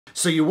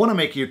So you want to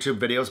make YouTube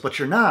videos, but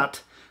you're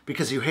not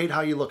because you hate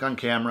how you look on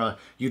camera,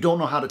 you don't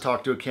know how to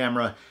talk to a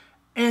camera,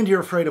 and you're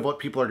afraid of what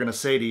people are going to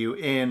say to you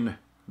in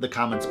the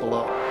comments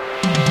below.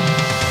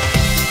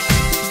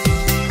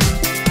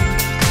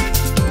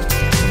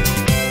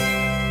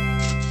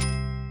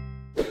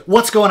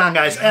 What's going on,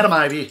 guys? Adam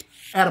Ivy,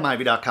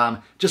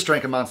 AdamIvy.com. Just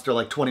drank a Monster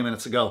like 20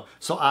 minutes ago,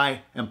 so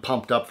I am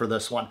pumped up for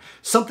this one.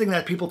 Something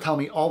that people tell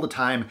me all the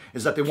time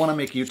is that they want to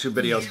make YouTube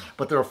videos,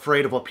 but they're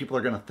afraid of what people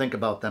are going to think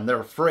about them. They're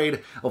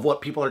afraid of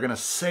what people are going to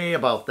say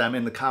about them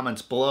in the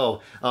comments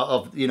below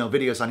of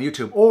videos on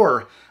YouTube,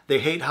 or they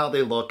hate how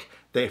they look.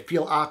 They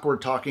feel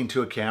awkward talking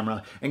to a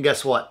camera, and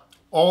guess what?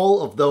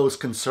 All of those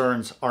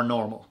concerns are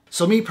normal.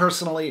 So me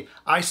personally,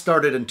 I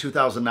started in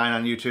 2009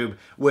 on YouTube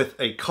with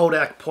a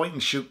Kodak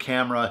point-and-shoot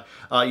camera.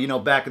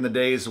 Back in the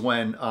days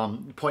when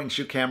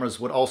point-and-shoot cameras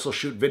would also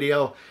shoot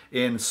video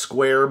in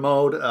square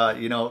mode,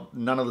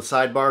 none of the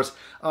sidebars.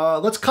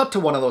 Let's cut to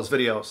one of those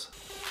videos.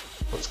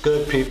 What's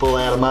good, people?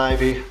 Adam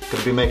Ivy.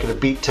 Gonna be making a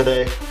beat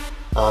today.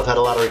 I've had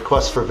a lot of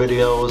requests for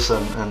videos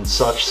and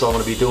such, so I'm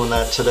gonna be doing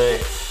that today.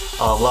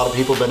 A lot of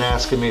people have been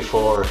asking me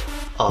for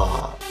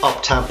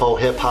up-tempo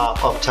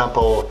hip-hop,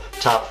 up-tempo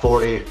top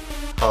 40,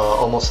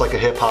 almost like a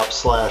hip-hop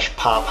 /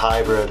 pop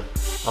hybrid.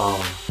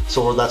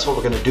 So that's what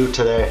we're going to do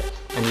today,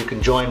 and you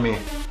can join me.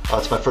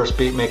 It's my first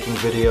beat making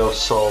video,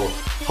 so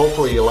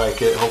hopefully you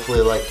like it, hopefully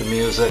you like the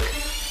music.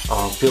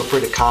 Feel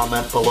free to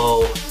comment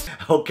below.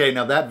 Okay,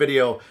 now that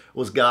video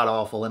was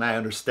god-awful, and I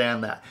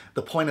understand that.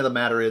 The point of the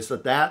matter is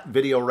that that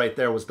video right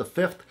there was the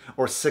 5th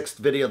or 6th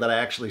video that I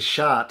actually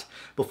shot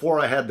before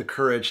I had the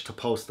courage to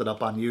post it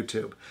up on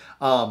YouTube.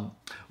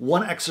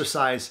 One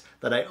exercise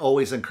that I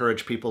always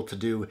encourage people to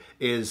do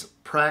is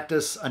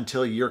practice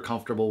until you're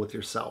comfortable with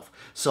yourself.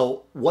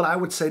 So what I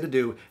would say to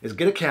do is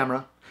get a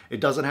camera. It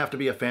doesn't have to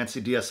be a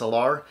fancy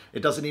DSLR.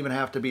 It doesn't even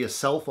have to be a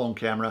cell phone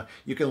camera.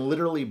 You can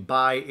literally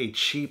buy a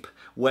cheap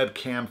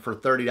webcam for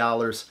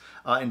 $30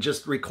 and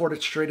just record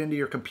it straight into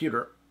your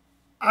computer.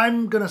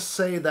 I'm gonna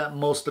say that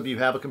most of you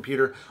have a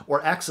computer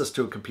or access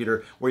to a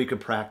computer where you can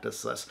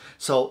practice this.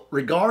 So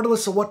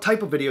regardless of what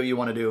type of video you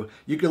want to do,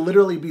 you could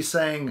literally be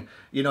saying,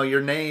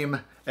 your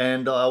name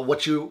and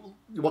what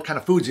kind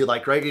of foods you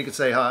like, right? You could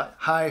say,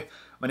 hi,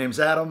 my name's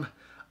Adam.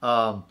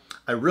 I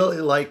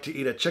really like to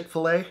eat at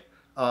Chick-fil-A.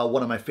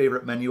 One of my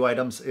favorite menu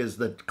items is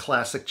the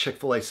classic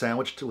Chick-fil-A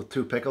sandwich with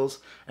 2 pickles,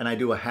 and I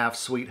do a half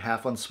sweet,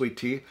 half unsweet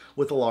tea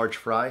with a large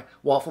fry.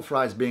 Waffle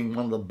fries being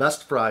one of the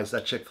best fries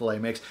that Chick-fil-A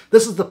makes.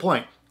 This is the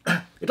point.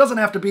 It doesn't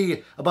have to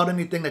be about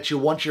anything that you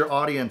want your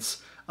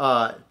audience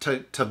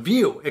to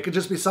view. It could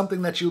just be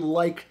something that you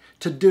like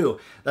to do.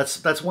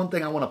 That's one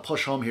thing I want to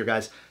push home here,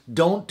 guys.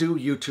 Don't do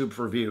YouTube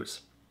for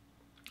views.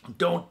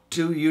 Don't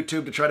do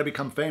YouTube to try to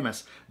become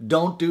famous.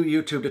 Don't do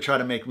YouTube to try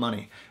to make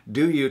money.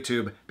 Do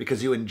YouTube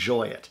because you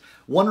enjoy it.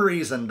 One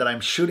reason that I'm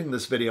shooting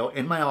this video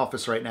in my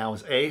office right now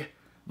is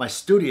my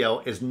studio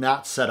is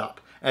not set up.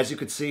 As you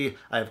can see,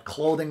 I have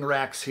clothing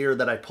racks here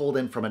that I pulled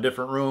in from a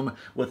different room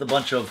with a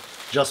bunch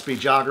of Just Be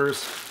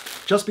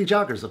joggers. Just Be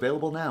joggers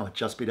available now at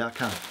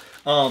justbe.com.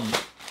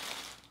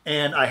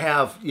 And I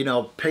have,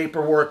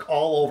 paperwork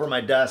all over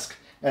my desk.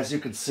 As you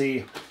can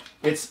see,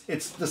 it's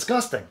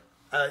disgusting.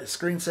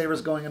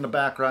 Screensavers going in the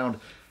background.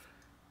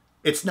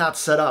 It's not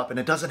set up, and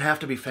it doesn't have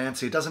to be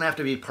fancy. It doesn't have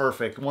to be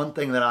perfect. One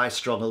thing that I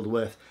struggled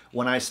with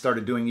when I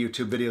started doing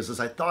YouTube videos is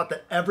I thought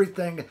that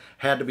everything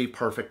had to be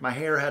perfect. My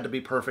hair had to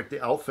be perfect.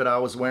 The outfit I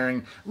was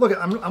wearing. Look,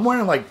 I'm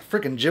wearing like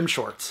freaking gym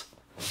shorts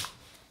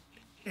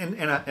in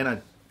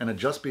a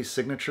Just Be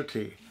signature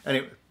tee.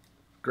 Anyway,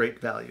 great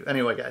value.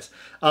 Anyway, guys,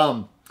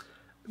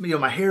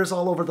 my hair's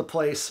all over the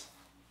place.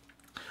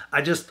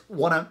 I just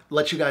want to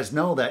let you guys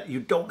know that you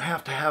don't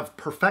have to have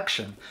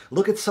perfection.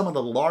 Look at some of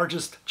the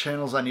largest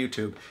channels on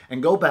YouTube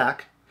and go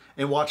back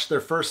and watch their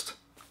first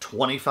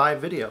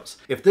 25 videos.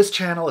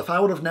 If I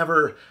would have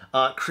never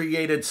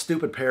created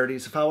stupid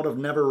parodies, if I would have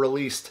never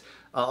released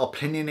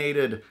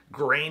opinionated,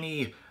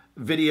 grainy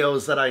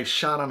videos that I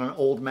shot on an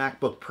old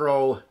MacBook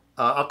Pro,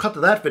 I'll cut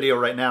to that video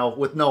right now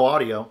with no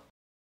audio.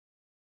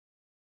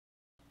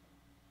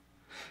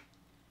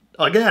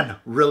 Again,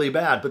 really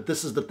bad, but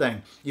this is the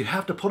thing. You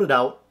have to put it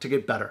out to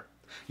get better.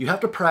 You have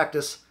to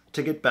practice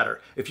to get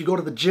better. If you go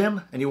to the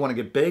gym and you want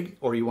to get big,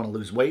 or you want to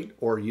lose weight,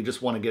 or you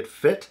just want to get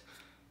fit,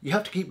 you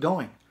have to keep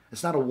going.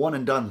 It's not a one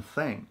and done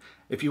thing.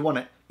 If you want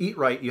to eat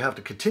right, you have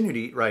to continue to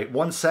eat right.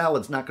 One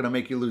salad's not going to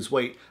make you lose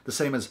weight, the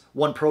same as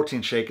one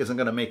protein shake isn't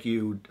going to make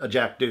you a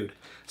jacked dude.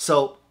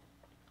 So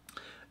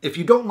if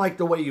you don't like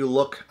the way you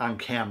look on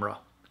camera,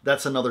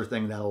 that's another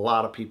thing that a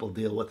lot of people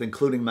deal with,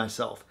 including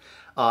myself.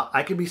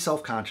 I can be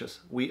self-conscious.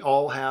 We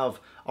all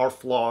have our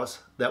flaws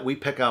that we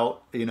pick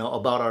out,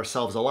 about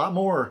ourselves a lot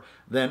more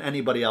than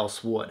anybody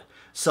else would.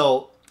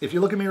 So if you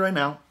look at me right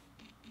now,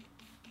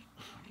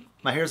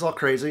 my hair's all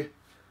crazy.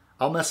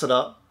 I'll mess it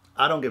up.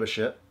 I don't give a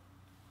shit.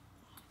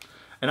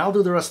 And I'll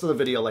do the rest of the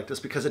video like this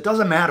because it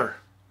doesn't matter.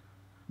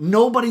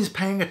 Nobody's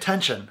paying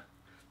attention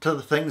to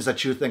the things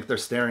that you think they're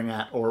staring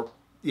at or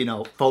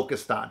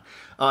focused on.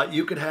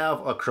 You could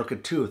have a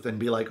crooked tooth and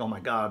be like, oh my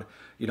God,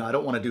 I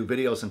don't want to do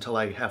videos until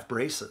I have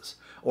braces.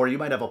 Or you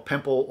might have a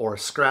pimple or a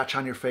scratch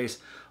on your face.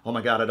 Oh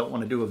my God, I don't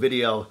want to do a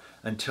video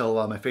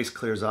until my face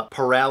clears up.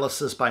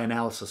 Paralysis by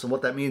analysis. And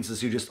what that means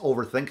is you just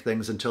overthink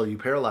things until you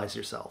paralyze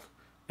yourself.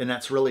 And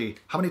that's really,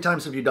 how many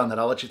times have you done that?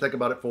 I'll let you think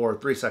about it for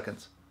 3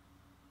 seconds.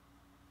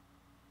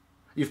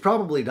 You've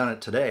probably done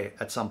it today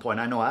at some point.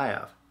 I know I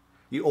have.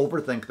 You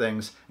overthink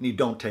things and you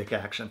don't take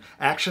action.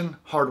 Action,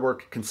 hard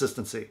work,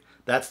 consistency.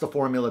 That's the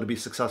formula to be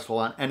successful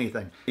on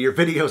anything. Your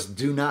videos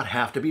do not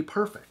have to be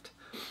perfect.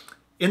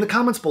 In the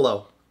comments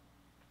below,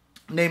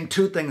 name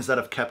 2 things that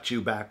have kept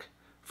you back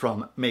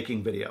from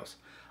making videos.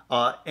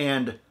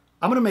 And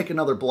I'm going to make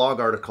another blog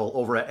article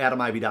over at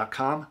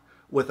adamivy.com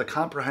with a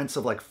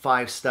comprehensive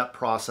 5-step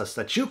process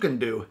that you can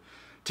do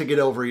to get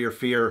over your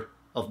fear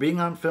of being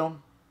on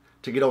film,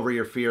 to get over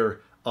your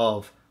fear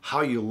of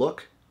how you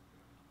look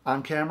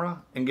on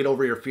camera, and get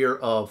over your fear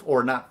of,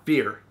 or not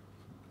fear,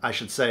 I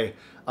should say,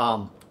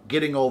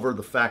 getting over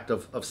the fact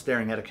of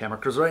staring at a camera.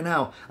 Because right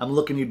now, I'm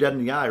looking you dead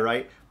in the eye,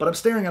 right? But I'm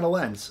staring at a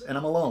lens, and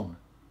I'm alone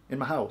in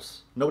my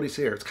house. Nobody's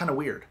here. It's kind of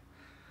weird.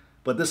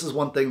 But this is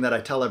one thing that I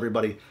tell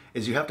everybody,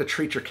 is you have to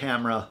treat your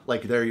camera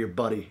like they're your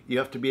buddy. You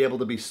have to be able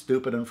to be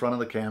stupid in front of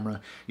the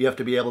camera. You have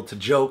to be able to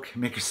joke,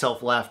 make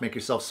yourself laugh, make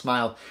yourself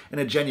smile in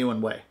a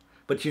genuine way.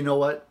 But you know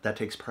what? That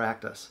takes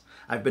practice.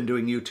 I've been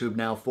doing YouTube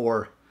now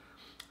for,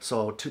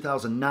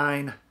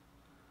 2009,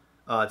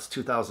 it's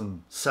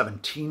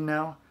 2017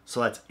 now,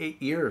 so that's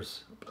 8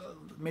 years.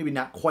 Maybe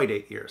not quite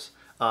 8 years,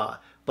 but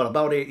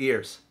about 8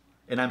 years.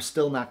 And I'm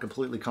still not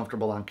completely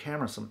comfortable on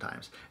camera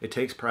sometimes. It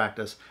takes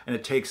practice, and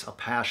it takes a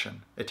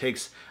passion. It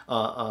takes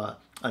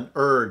an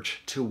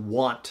urge to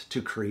want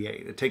to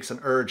create. It takes an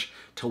urge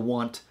to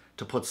want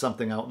to put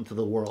something out into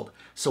the world.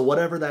 So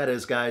whatever that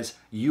is, guys,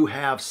 you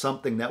have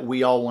something that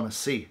we all want to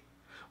see.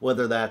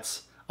 Whether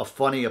that's a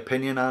funny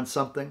opinion on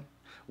something,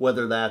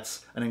 whether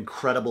that's an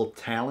incredible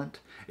talent.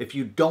 If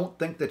you don't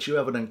think that you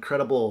have an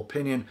incredible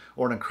opinion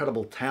or an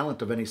incredible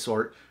talent of any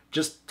sort,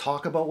 just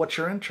talk about what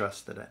you're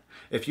interested in.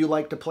 If you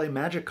like to play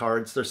magic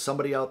cards, there's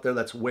somebody out there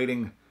that's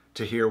waiting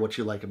to hear what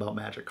you like about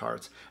magic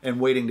cards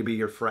and waiting to be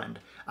your friend.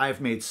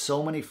 I've made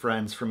so many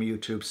friends from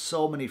YouTube,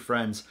 so many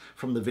friends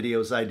from the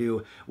videos I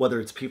do,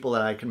 whether it's people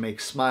that I can make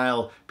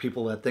smile,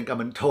 people that think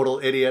I'm a total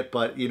idiot,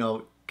 but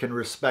can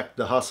respect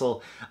the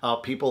hustle,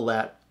 people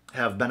that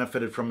have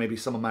benefited from maybe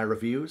some of my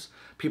reviews,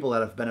 people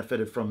that have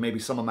benefited from maybe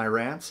some of my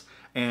rants,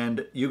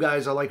 and you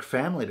guys are like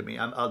family to me.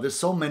 There's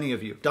so many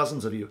of you,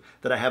 dozens of you,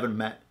 that I haven't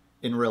met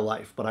in real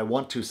life, but I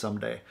want to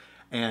someday.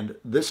 And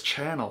this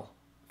channel,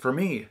 for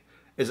me,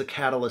 is a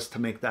catalyst to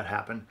make that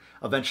happen.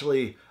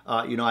 Eventually,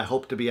 I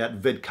hope to be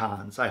at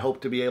VidCons. I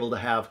hope to be able to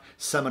have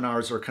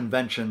seminars or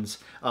conventions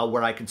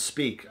where I can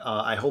speak.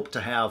 I hope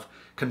to have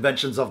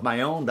conventions of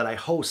my own that I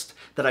host,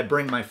 that I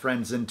bring my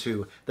friends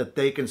into, that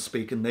they can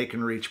speak and they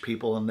can reach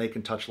people and they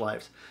can touch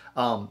lives.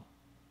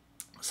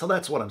 So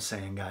that's what I'm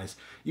saying, guys.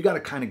 You got to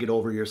kind of get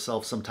over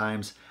yourself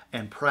sometimes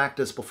and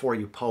practice before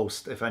you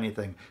post, if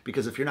anything.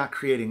 Because if you're not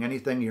creating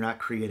anything, you're not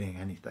creating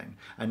anything.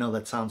 I know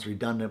that sounds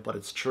redundant, but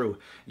it's true.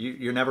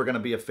 You're never going to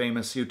be a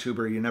famous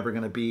YouTuber. You're never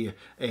going to be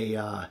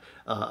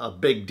a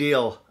big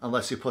deal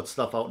unless you put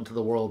stuff out into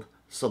the world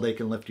so they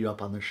can lift you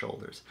up on their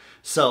shoulders.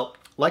 So,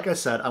 like I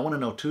said, I want to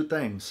know 2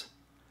 things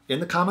in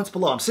the comments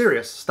below. I'm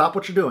serious. Stop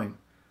what you're doing.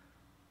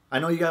 I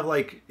know you have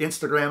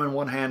Instagram in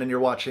one hand and you're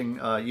watching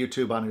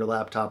YouTube on your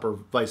laptop or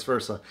vice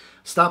versa.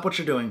 Stop what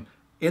you're doing.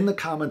 In the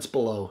comments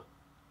below,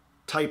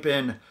 type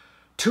in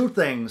 2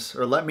 things,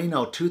 or let me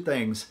know 2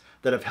 things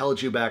that have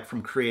held you back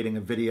from creating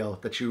a video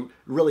that you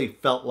really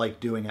felt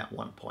like doing at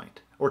one point.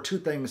 Or 2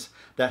 things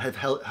that have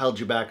held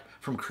you back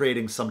from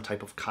creating some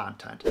type of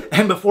content.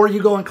 And before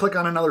you go and click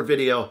on another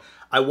video,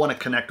 I want to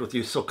connect with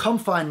you. So come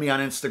find me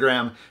on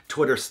Instagram,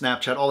 Twitter,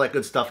 Snapchat, all that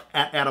good stuff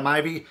at Adam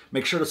Ivy.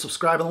 Make sure to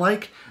subscribe and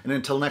like. And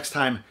until next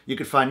time, you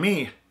can find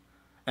me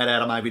at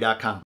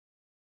adamivy.com.